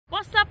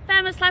What's up,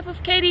 famous life with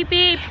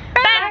CaityB?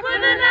 Back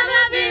with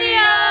another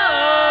video!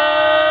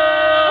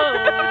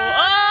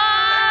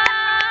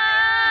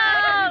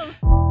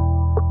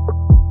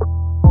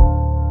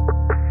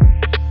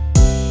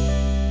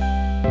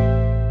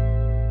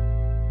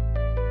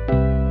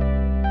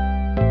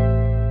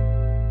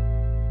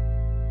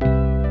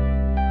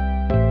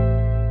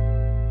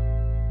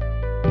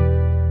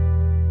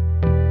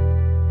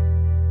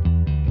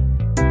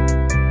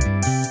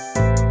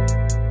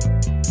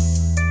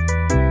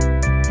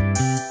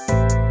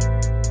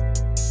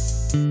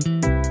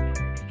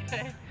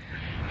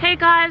 Hey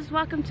guys,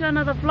 welcome to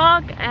another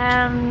vlog.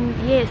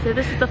 Yeah, so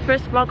this is the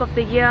first vlog of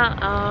the year.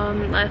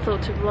 I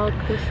thought to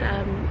vlog this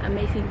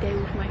amazing day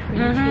with my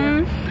friends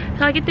here.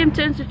 So I get them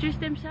to introduce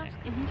themselves.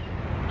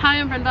 Hi,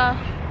 I'm Brenda.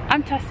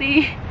 I'm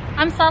Tessie.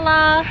 I'm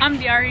Sala. I'm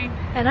Diari.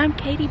 And I'm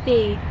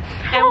CaityB.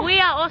 And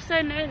we are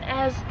also known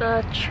as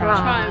the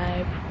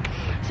Tribe.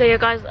 So yeah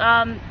guys,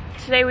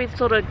 today we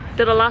sort of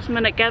did a last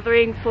minute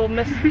gathering for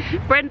Miss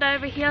Brenda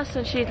over here,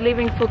 so she's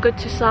leaving for good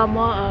to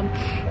Samoa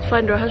to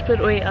find her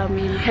husband. Wait, I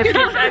mean have kids.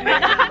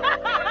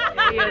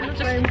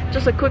 Yeah,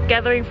 just a quick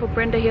gathering for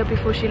Brenda here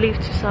before she leaves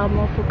to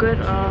Samoa for good.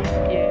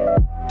 Yeah.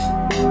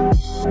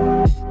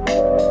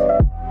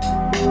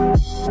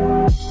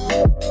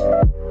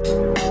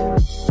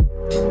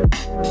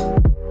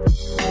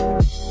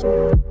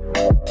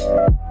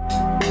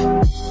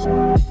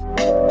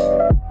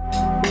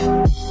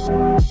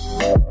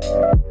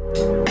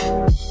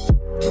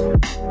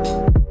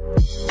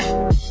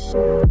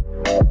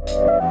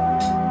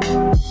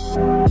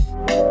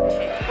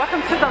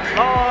 Welcome to the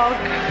vlog.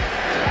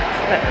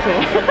 That's it.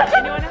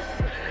 Anyone else?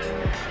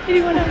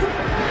 Anyone else?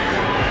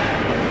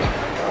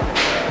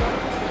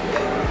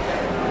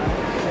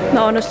 No,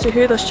 honest to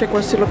who, this chick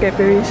wants to look at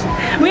berries.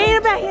 We ain't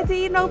about here to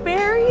eat no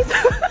berries.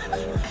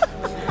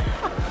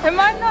 Am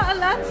I not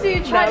allowed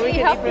to try to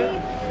eat healthy?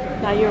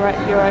 No, you're right,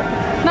 you're right.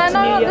 No,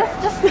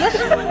 let's just I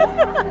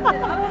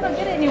don't want to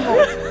get it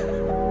anymore.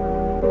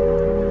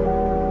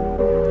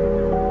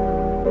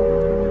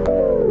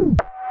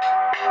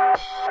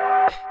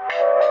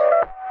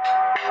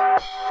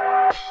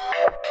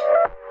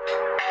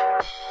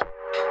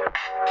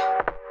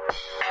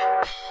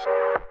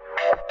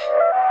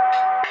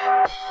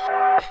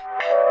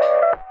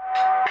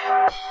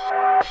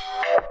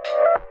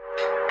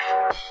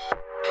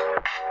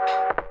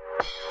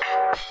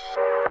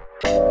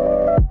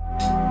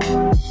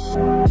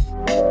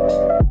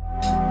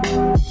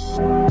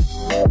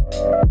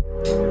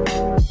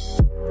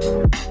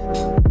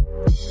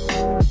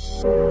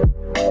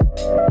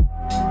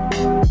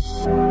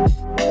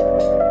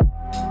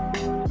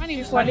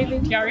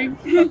 Gary.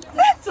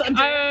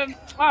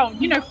 Wow,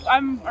 you know, I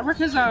work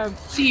as a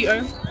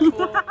CEO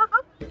for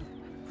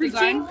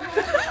design.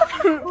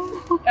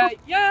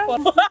 Yeah.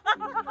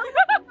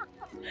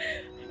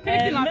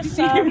 And Miss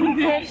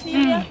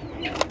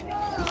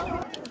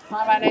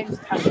Hi, my name's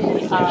Tashi.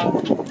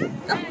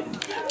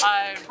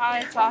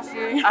 Hi,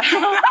 Tashi.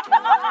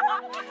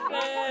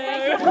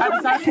 I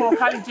designed for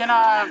Kylie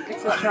Jenner,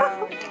 etc.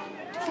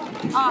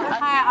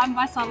 Hi, I'm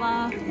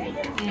Sala.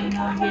 And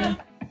yeah.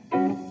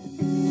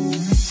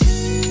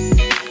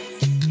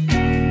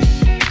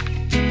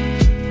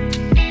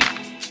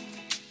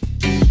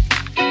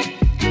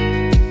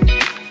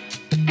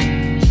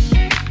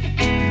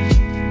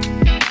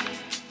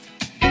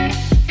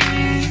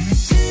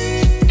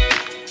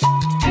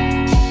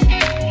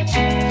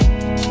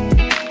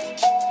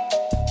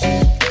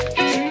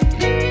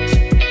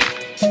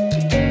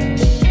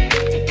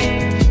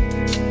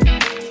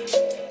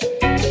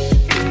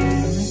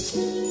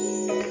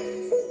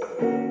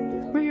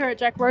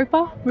 Jack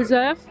Roper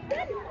Reserve.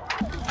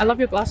 I love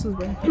your glasses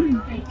though.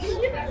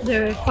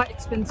 They're quite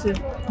expensive.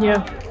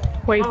 Yeah.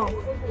 Wait. Oh.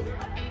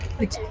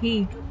 The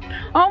tea.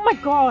 Oh my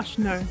gosh,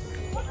 no.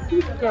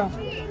 Girl.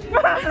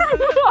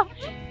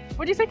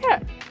 What do you say,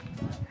 Kat?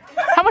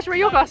 How much were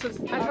your glasses?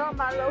 I got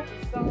my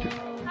Alofa.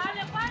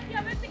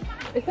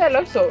 Is that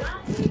low salt?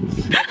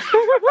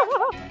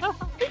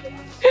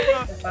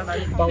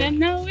 I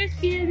know it's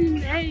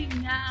getting late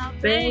now,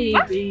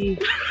 baby.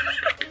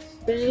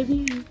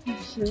 Baby,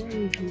 where's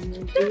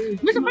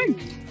the phone?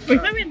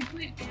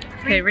 Wait.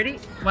 Okay, ready?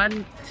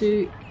 1,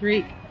 2,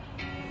 3.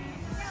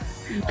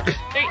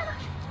 3,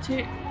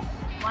 2,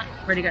 1.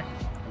 Ready, go.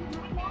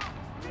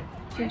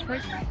 Change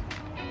place.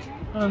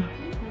 Oh.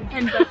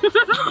 And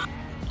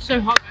so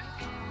hot.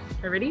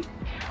 Okay, ready?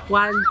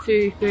 1,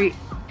 2, 3.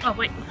 oh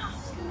wait.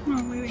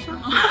 Oh, wait.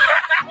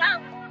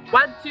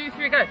 1, 2,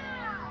 3, go.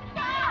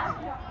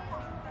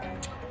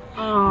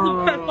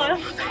 Oh,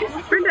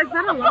 Brenda, is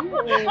that a long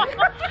one?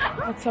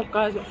 What's up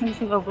guys, welcome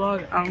to the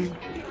vlog.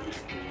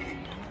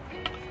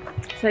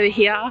 So we're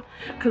here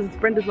because it's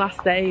Brenda's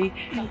last day.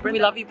 We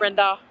love you,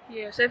 Brenda.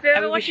 Yeah, so if you're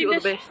ever watching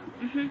this, this,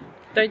 all the best.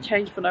 Don't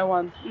change for no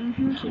one.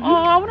 Oh,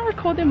 I want to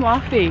record them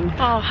laughing.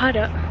 Oh, hold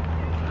it.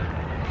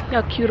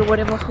 How cute or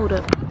whatever, hold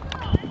it.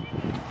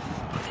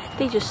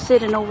 They just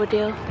sitting over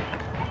there.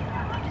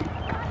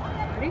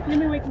 Ready? Let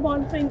me make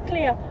one thing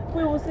clear.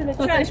 we was in the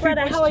chat,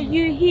 brother, how are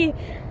you here?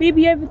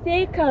 Maybe over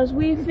there, cause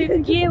we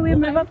think, yeah, we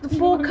move up the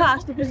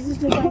forecast. It was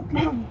just like,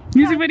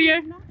 music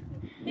video.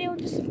 they all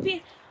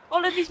disappear.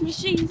 All of these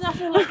machines, I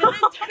feel like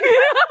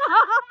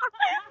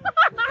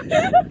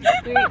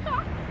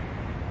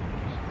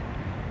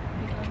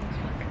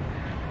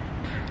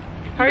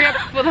Hurry up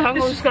for the hunger.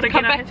 just gotta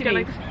come get back to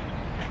me.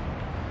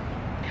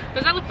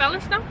 Does that look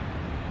balanced now?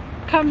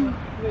 Come.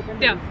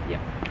 Yeah. Yeah.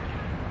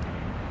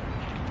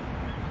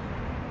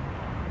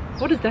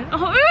 What is that?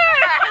 Oh,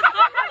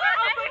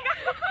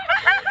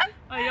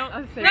 yo.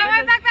 No,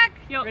 back.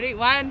 Yo. Ready?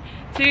 1,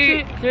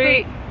 2,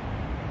 3.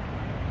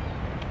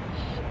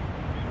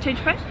 Change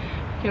pose?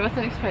 Okay, what's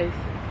the next pose?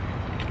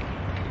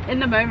 In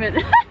the moment.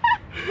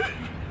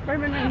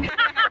 And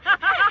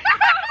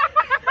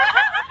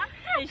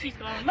she's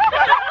gone.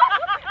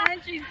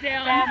 And she's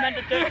down. And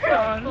the dirt's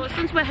gone. Well,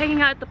 since we're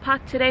hanging out at the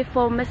park today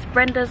for Miss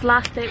Brenda's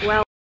last date,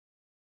 well.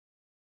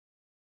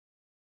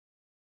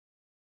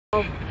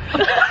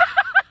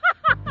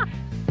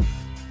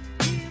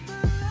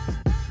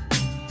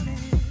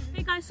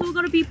 Hey guys, so we're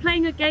going to be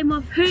playing a game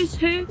of Who's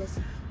Who.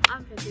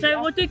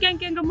 So we'll do Gang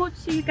Mo to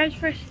see you guys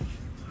first.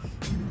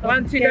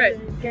 1, 2, go.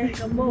 Gang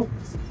Mo.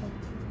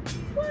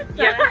 What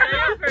the Yeah.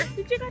 heck?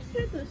 Did you guys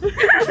do this?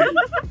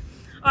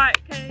 Alright,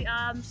 okay,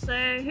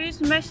 so who's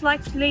most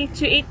likely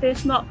to eat their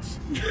snots?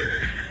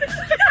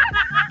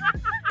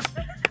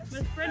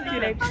 Miss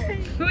Brenda.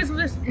 Who is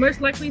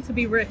most likely to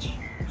be rich?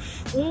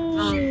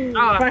 Ooh.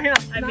 Right here.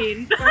 I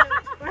mean.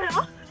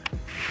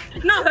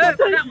 Not her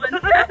for that one.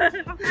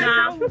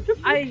 Nah.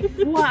 I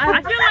feel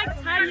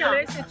like Tanya.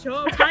 I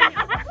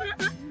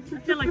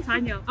feel like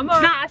Tanya.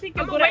 I think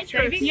you're good at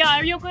saving. Yeah,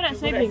 you're good at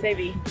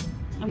saving.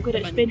 I'm good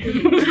at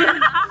spending.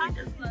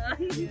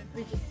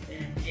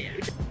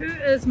 Who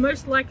is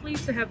most likely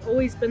to have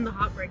always been the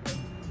heartbreaker?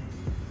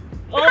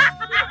 Oh.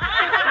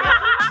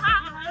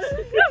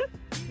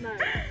 No.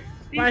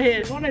 Right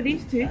here. One of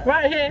these two.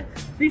 Right here.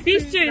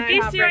 These two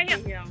right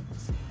here.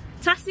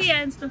 Tassie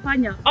and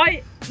Stefania. Oh,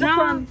 this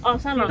one. Oh,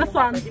 Salah. This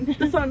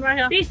one right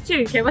here. These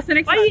two. Okay, what's the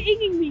next Why one? are you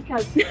eating me,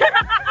 cuz?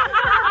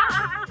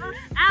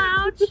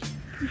 Ouch!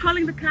 I'm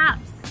calling the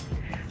cops.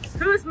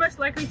 Who is most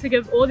likely to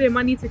give all their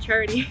money to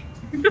charity?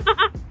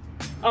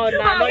 Oh no,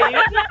 not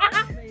you.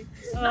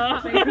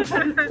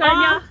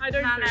 Tanya? I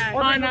don't know.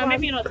 Oh no,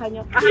 maybe not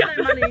Tanya. I have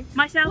no money.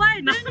 Myself? Why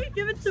didn't you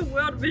give it to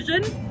World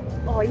Vision?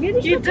 Oh,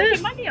 you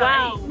did. Money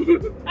Wow.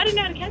 I didn't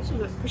know how to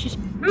cancel it.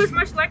 Who is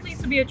most likely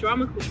to be a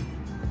drama queen?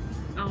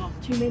 Oh,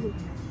 too many.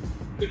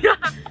 Ding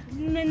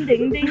ding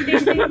ding ding.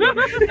 This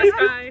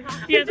guy.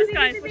 Yeah, this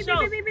guy, for sure.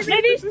 No,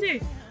 these two.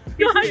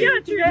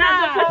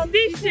 Nah,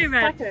 these two,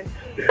 man.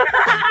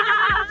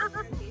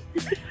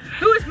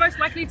 Who is most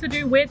likely to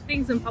do weird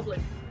things in public?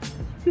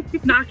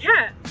 Nah,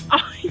 cat.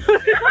 Me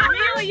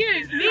or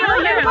you? Me or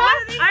you?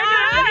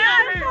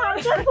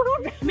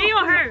 Me or her? Me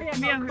or her?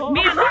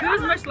 Me or her? Who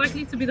is most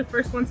likely to be the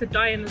first one to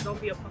die in the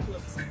zombie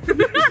apocalypse?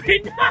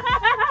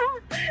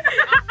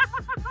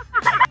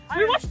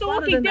 We watched The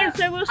Walking Dead,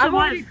 so we'll survive. I've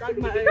already dug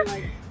my own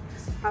like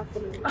half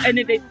of it. And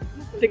then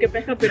they get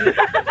back up in it.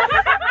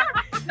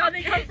 No,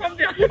 they come from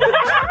there. Who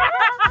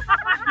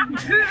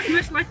is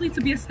most likely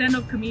to be a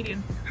stand-up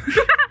comedian?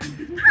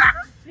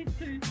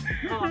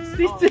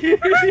 These two.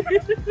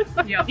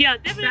 Yeah,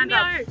 definitely me or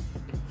her.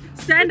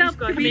 Stand-up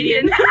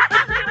comedian.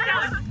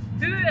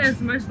 Who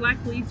is most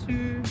likely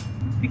to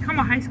become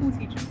a high school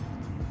teacher?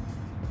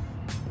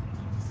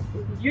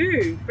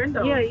 You,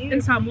 Brenda. Yeah, you.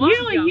 In Samoa?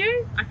 You or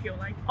you? I feel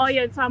like. Oh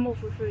yeah, in Samoa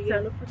for sure,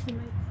 yeah.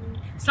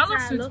 Salah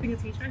suits being a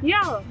teacher.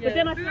 Yeah, but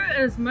then I Who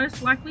feel is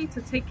most likely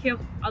to take care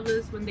of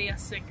others when they are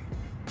sick?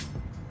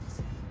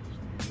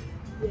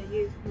 yeah,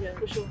 you. Yeah,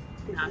 for sure.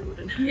 Nah, I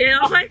wouldn't. Yeah,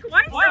 I'm like,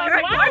 why? Why Nah,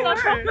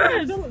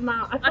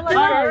 I feel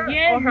like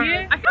yeah, or her.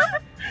 you.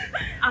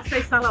 I'll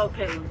say Salah or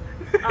Canon.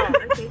 Oh,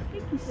 okay.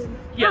 Thank you so much.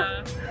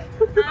 Yeah.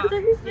 So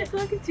who's most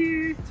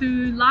likely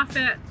To laugh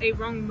at a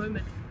wrong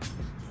moment.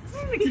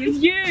 It's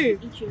you.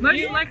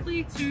 Most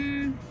likely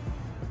to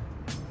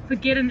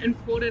forget an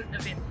important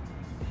event.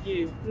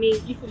 You. Me.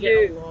 You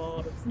forget a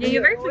lot of stuff. Yeah,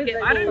 you're very Always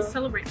forgetful. like I don't that.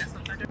 celebrate that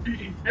stuff. I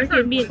don't.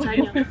 Okay, me and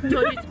Tanya.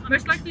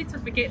 Most likely to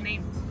forget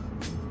names.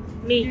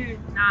 Me.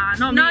 Nah,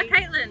 not No, me.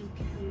 Caitlin.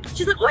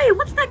 She's like, wait,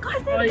 what's that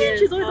guy's name again?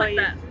 She's always like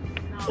that.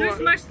 Who's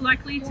most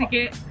likely to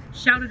get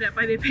shouted at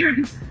by their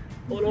parents?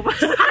 All of us.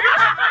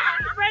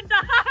 Brenda.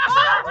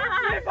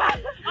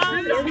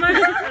 Who's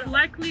most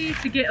likely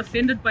to get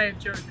offended by a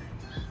joke?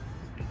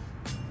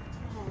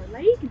 Oh,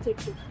 like you can take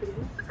this pretty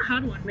well. That's a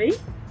hard one. Me?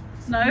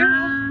 No.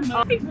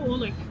 I think we're all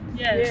like.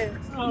 Yeah.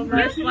 Oh,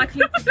 Most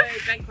likely to go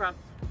bankrupt.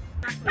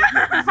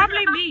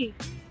 Probably me.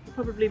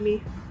 Probably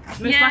me.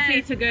 Most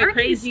likely to go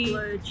crazy.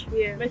 Splurge.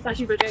 Yeah. Most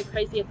likely to go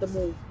crazy at the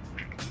mall.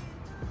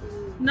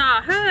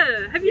 Nah,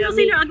 her. Have you Yeah, not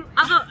seen me. her on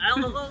other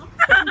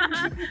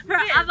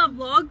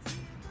vlogs?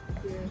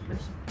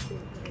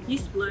 You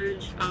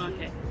splurge. Oh,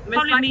 okay. Most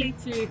Probably likely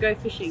to go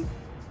fishing.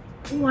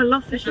 Oh, I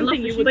love fishing. I love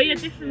fishing. But yeah,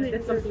 definitely.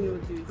 That's something you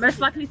would do. Most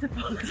likely to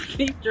fall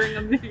asleep during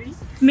a movie.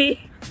 Me.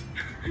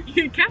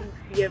 You can.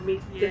 Yeah, me.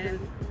 Yeah.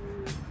 Definitely.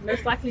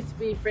 Most likely to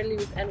be friendly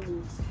with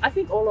animals. I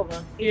think all of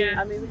us.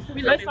 Yeah. I mean,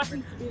 We most love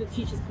likely to be the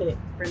teacher's pet,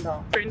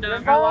 Brenda.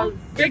 Brenda. I was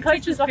Big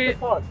teacher's off the pet.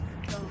 pods.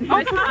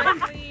 Most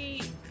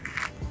likely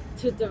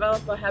to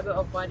develop a habit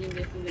of biting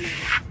their fingernails.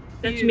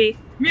 That's me.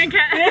 Me and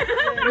Kat.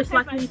 Most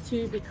likely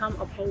to become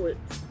a poet.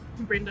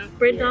 Brenda.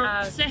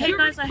 Brenda. So hey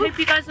guys, I hope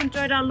you guys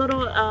enjoyed our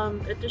little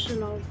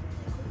edition of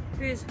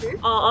Who's Who.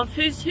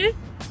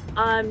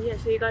 Yeah,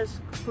 so you guys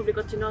probably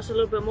got to know us a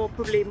little bit more,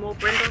 probably more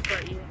Brenda,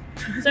 but yeah.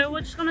 So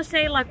we're just gonna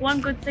say like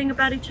one good thing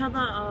about each other.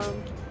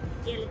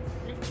 Yeah,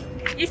 let's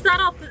you start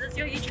off because it's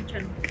your YouTube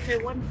channel. So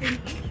one thing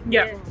each.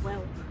 Yeah.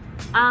 Well,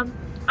 I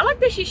like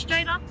that she's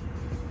straight up,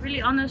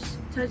 really honest,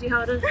 tells you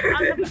how it is.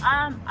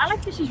 I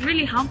like that she's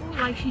really humble.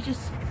 Like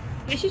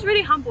she's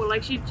really humble.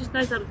 Like she just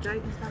knows how to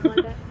joke and stuff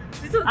like that.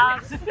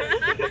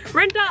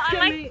 Brenda,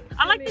 I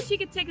like that she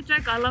can take a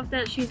joke. I love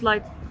that she's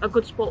like a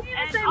good sport.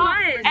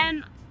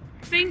 And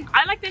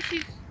I like that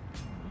she's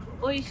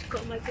always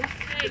got my back.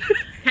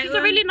 She's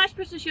a really nice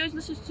person. She always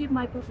listens to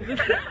my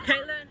podcast.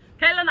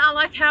 Caitlin, I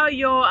like how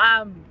you're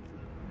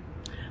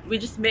we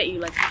just met you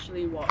like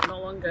literally what, not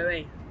long ago,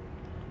 eh?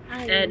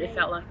 And it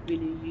felt like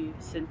really you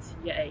since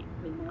year 8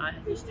 when I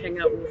used to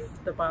hang out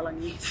with the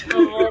Balanese.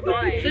 Oh,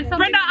 nice.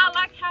 Brenda, I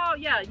like how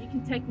you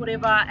can take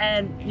whatever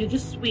and you're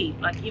just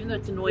sweet. Like even though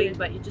it's annoying,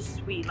 but you're just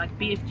sweet. Like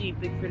BFG,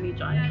 big friendly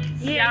giant.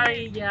 Yeah.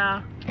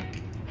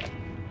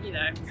 You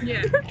know.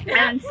 Yeah.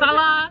 And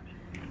Salah,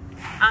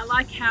 I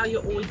like how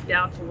you're always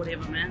down for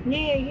whatever, man.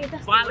 Yeah,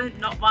 that's violent,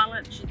 not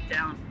violent, she's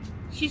down.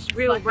 She's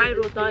real like ride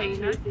or die, you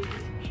know.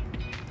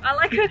 I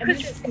like her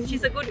because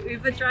she's a good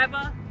Uber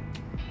driver.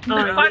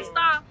 Oh,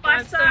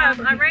 5 stars.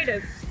 I rate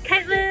her.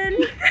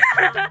 Caitlin!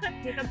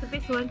 Here comes the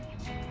best one.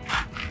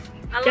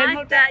 I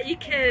like that you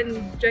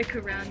can joke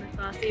around with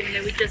us even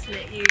though we just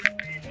met you.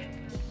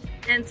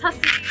 And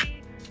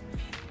Tussie,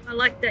 I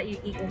like that you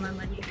eat all my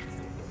money.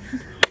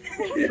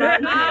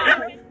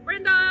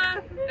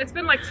 Brenda, it's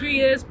been like 2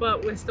 years,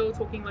 but we're still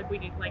talking like we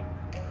did. Like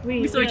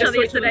we saw each other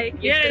yesterday.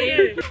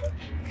 Yeah.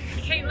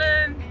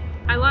 Caitlin,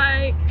 I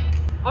like.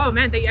 Oh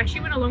man, they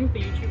actually went along with the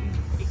YouTube.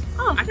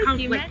 Oh, thank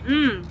you, like,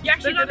 man. You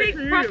actually did big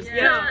props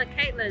to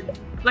Caitlin.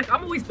 Like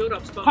I'm always build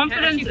ups, but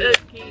confidence is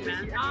key,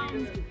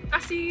 man.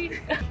 Cassie,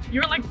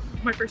 you're like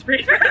my first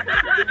friend.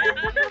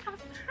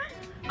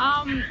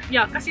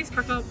 Yeah, Cassie's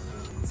crack up.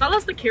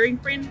 Salah's the caring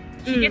friend.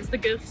 She gets the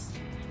gifts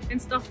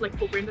and stuff. Like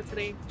for Brenda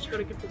today, she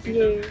got a gift for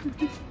Brenda.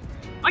 Yeah.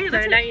 Oh yeah,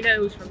 that's now you know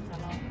it was from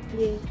Salah.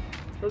 Yeah.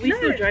 But we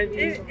still drove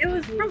it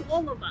was from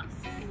all of us.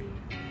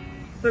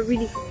 But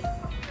really.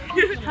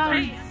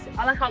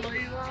 I like how loyal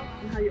you are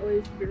and how you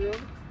always be real.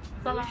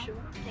 Salah, I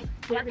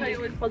like how you're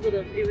always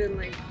positive, even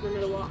like no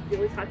matter what. You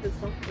always hype and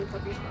stuff, always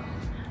happy stuff.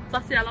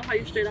 Sassy, I love how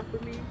you straight up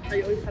with me. How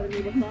you always telling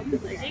me what's up.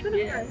 Just like,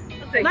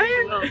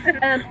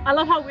 And I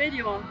love how weird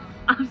you are.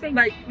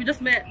 Like we just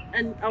met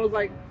and I was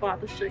like, wow,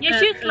 this chick. Yeah,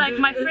 she's like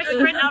my first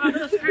friend out of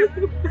this group.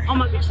 Oh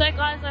my gosh. So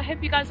guys, I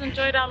hope you guys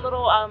enjoyed our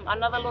little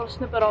another little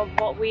snippet of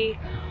what we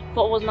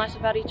thought was nice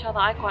about each other.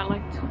 I quite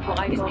liked what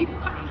I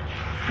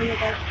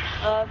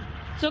got.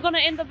 So we're gonna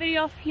end the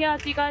video off here.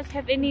 Do you guys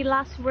have any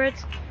last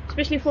words,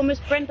 especially for Miss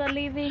Brenda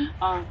leaving?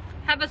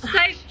 Have a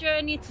safe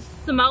journey to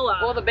Samoa.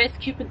 All the best,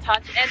 keep in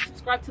touch and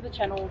subscribe to the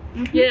channel.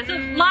 Yeah,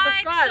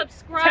 subscribe,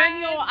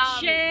 turn your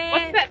share.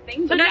 what's that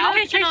thing? The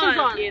notifications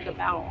on. Yeah, the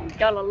bell on.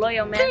 Y'all are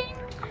loyal, man.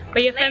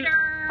 But your Later.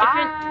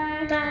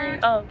 Bye.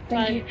 Oh,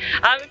 thank you.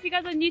 If you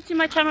guys are new to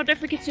my channel, don't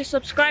forget to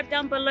subscribe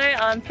down below.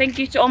 Thank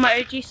you to all my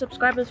OG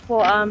subscribers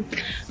for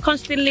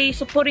constantly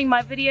supporting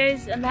my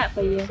videos and that.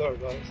 But yeah,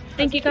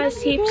 thank you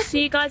guys heaps.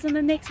 See you guys in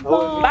the next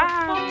vlog.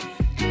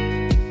 Bye.